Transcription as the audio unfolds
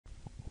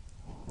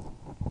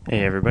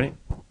Hey everybody,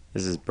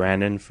 this is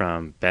Brandon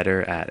from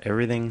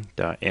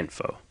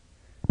betterateverything.info.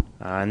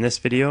 In this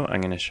video,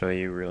 I'm going to show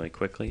you really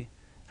quickly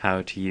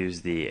how to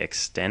use the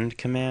extend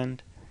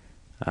command,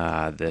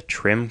 the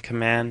trim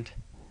command,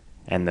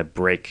 and the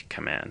break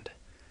command.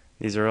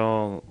 These are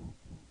all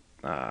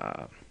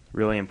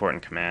really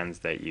important commands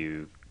that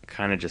you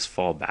kind of just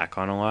fall back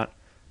on a lot.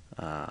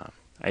 I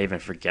even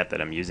forget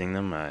that I'm using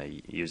them.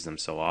 I use them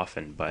so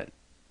often, but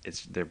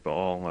they're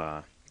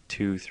all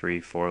 2, 3,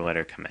 4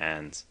 letter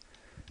commands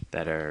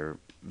that are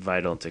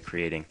vital to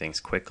creating things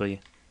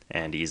quickly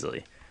and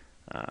easily.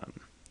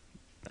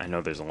 I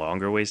know there's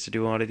longer ways to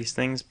do a lot of these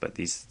things, but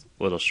these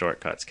little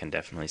shortcuts can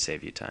definitely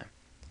save you time.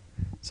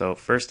 So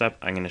first up,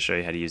 I'm going to show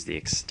you how to use the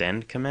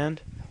extend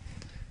command.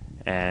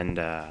 And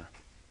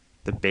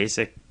the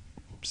basic,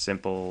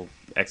 simple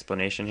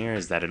explanation here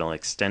is that it'll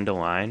extend a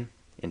line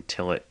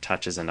until it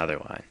touches another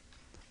line.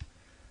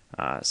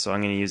 So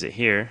I'm going to use it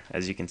here.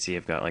 As you can see,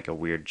 I've got like a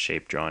weird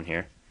shape drawn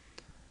here.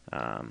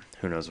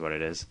 Who knows what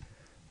it is?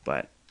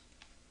 But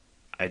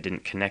I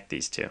didn't connect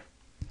these two.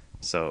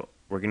 So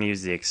we're going to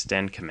use the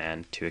extend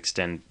command to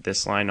extend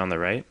this line on the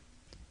right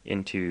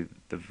into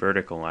the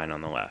vertical line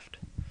on the left.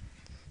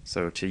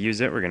 So to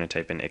use it, we're going to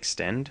type in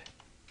extend,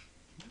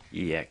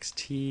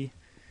 E-X-T-E-N-D.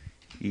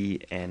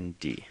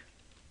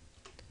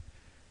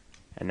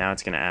 And now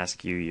it's going to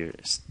ask you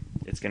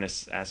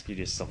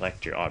to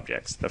select your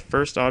objects. The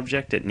first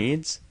object it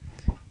needs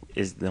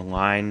is the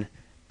line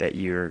that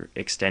you're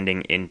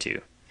extending into.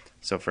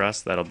 So for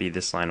us, that'll be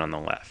this line on the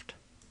left.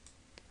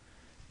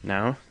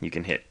 Now you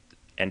can hit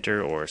enter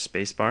or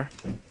spacebar,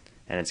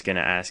 and it's going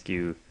to ask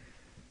you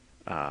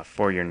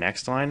for your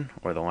next line,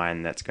 or the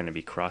line that's going to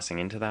be crossing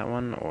into that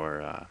one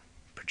or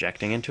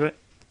projecting into it.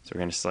 So we're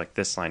going to select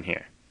this line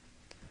here.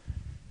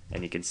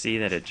 And you can see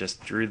that it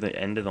just drew the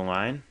end of the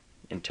line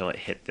until it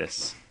hit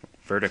this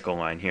vertical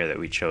line here that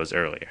we chose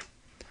earlier.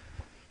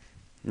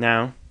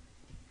 Now,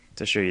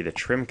 to show you the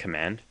trim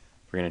command,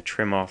 we're going to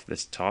trim off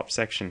this top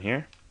section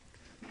here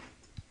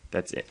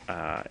that's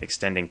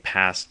extending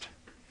past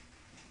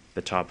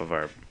the top of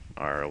our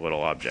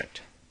little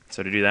object.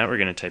 So to do that, we're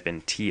going to type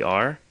in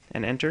TR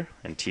and enter,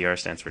 and TR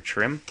stands for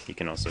trim. You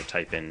can also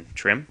type in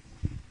trim.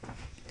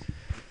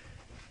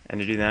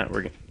 And to do that,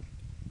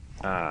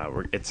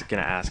 it's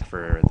going to ask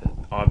for the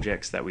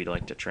objects that we'd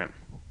like to trim.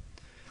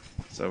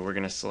 So we're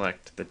going to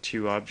select the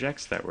two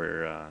objects that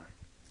we're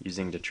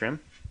using to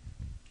trim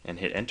and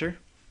hit enter,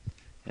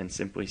 and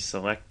simply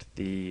select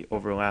the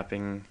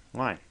overlapping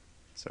line.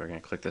 So we're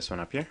going to click this one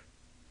up here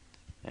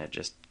and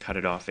just cut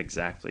it off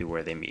exactly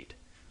where they meet.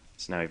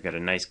 So now we've got a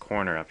nice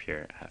corner up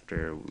here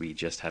after we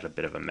just had a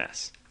bit of a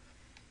mess.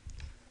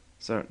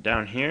 So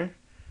down here,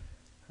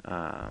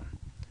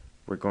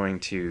 we're going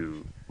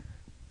to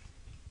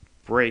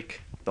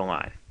break the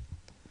line.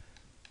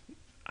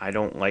 I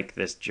don't like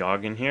this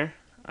jog in here.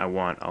 I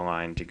want a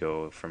line to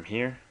go from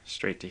here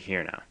straight to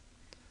here now.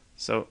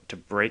 So to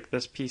break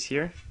this piece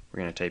here,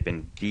 we're going to type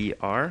in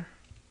BR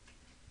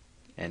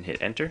and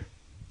hit enter.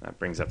 That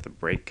brings up the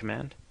break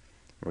command.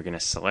 We're going to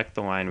select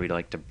the line we'd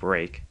like to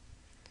break.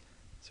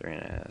 So we're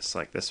going to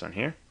select this one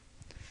here.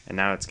 And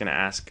now it's going to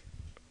ask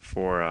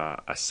for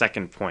a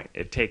second point.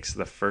 It takes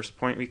the first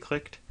point we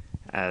clicked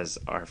as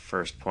our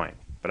first point,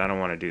 but I don't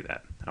want to do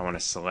that. I want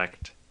to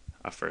select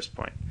a first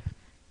point.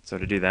 So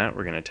to do that,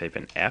 we're going to type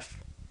in F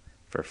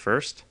for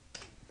first.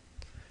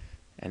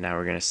 And now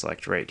we're going to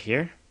select right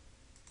here.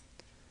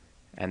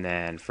 And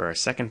then for our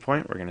second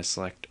point, we're going to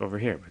select over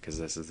here because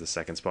this is the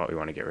second spot we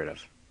want to get rid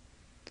of.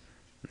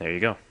 There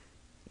you go.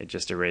 It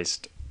just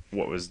erased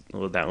what was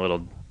that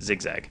little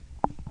zigzag.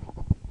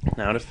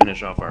 Now to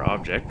finish off our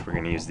object, we're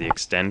going to use the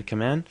extend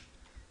command.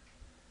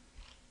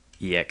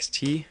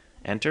 EXT,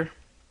 enter.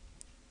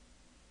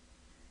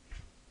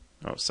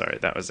 Oh, sorry,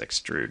 that was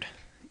extrude.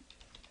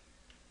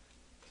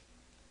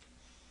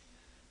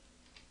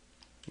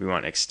 We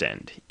want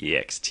extend,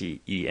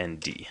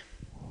 EXTEND.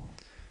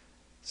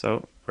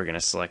 So we're going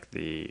to select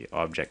the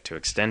object to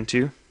extend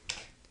to,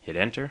 hit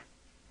enter.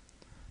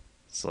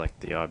 Select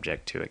the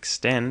object to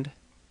extend,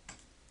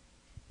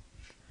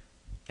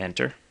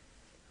 enter,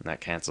 and that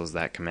cancels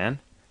that command.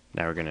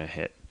 Now we're going to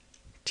hit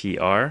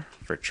TR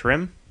for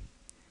trim.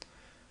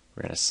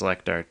 We're going to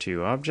select our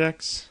two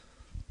objects.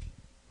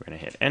 We're going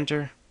to hit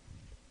enter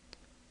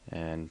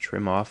and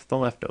trim off the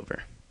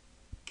leftover.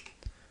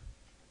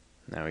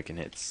 Now we can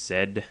hit Z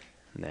and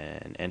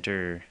then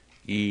enter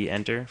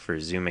enter for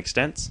zoom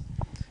extents.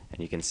 And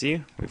you can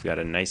see we've got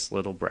a nice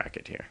little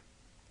bracket here.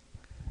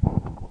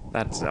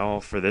 That's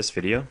all for this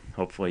video.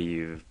 Hopefully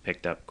you've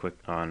picked up quick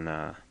on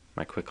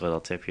my quick little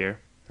tip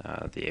here.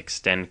 The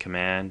extend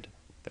command,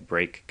 the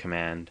break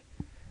command,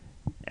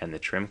 and the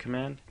trim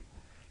command.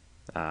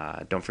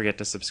 Don't forget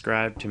to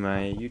subscribe to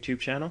my YouTube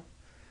channel.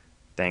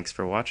 Thanks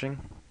for watching,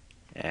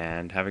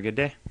 and have a good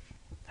day.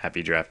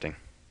 Happy drafting.